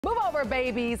Move over,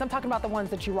 babies. I'm talking about the ones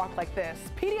that you rock like this.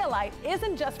 Pedialyte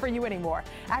isn't just for you anymore.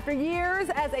 After years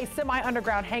as a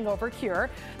semi-underground hangover cure,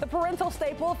 the parental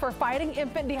staple for fighting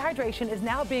infant dehydration is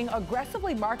now being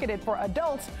aggressively marketed for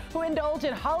adults who indulge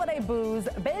in holiday booze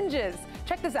binges.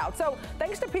 Check this out. So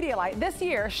thanks to Pedialyte, this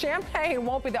year, champagne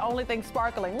won't be the only thing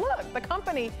sparkling. Look, the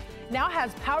company now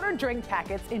has powdered drink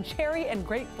packets in cherry and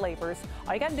grape flavors.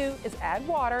 All you gotta do is add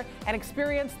water and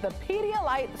experience the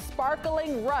Pedialyte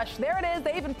sparkling rush. There it is.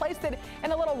 They even placed it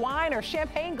in a little wine or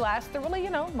champagne glass to really,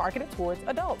 market it towards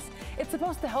adults. It's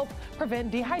supposed to help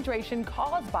prevent dehydration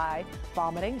caused by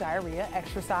vomiting, diarrhea,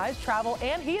 exercise, travel,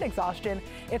 and heat exhaustion.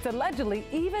 It's allegedly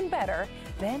even better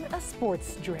than a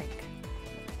sports drink.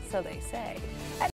 So they say.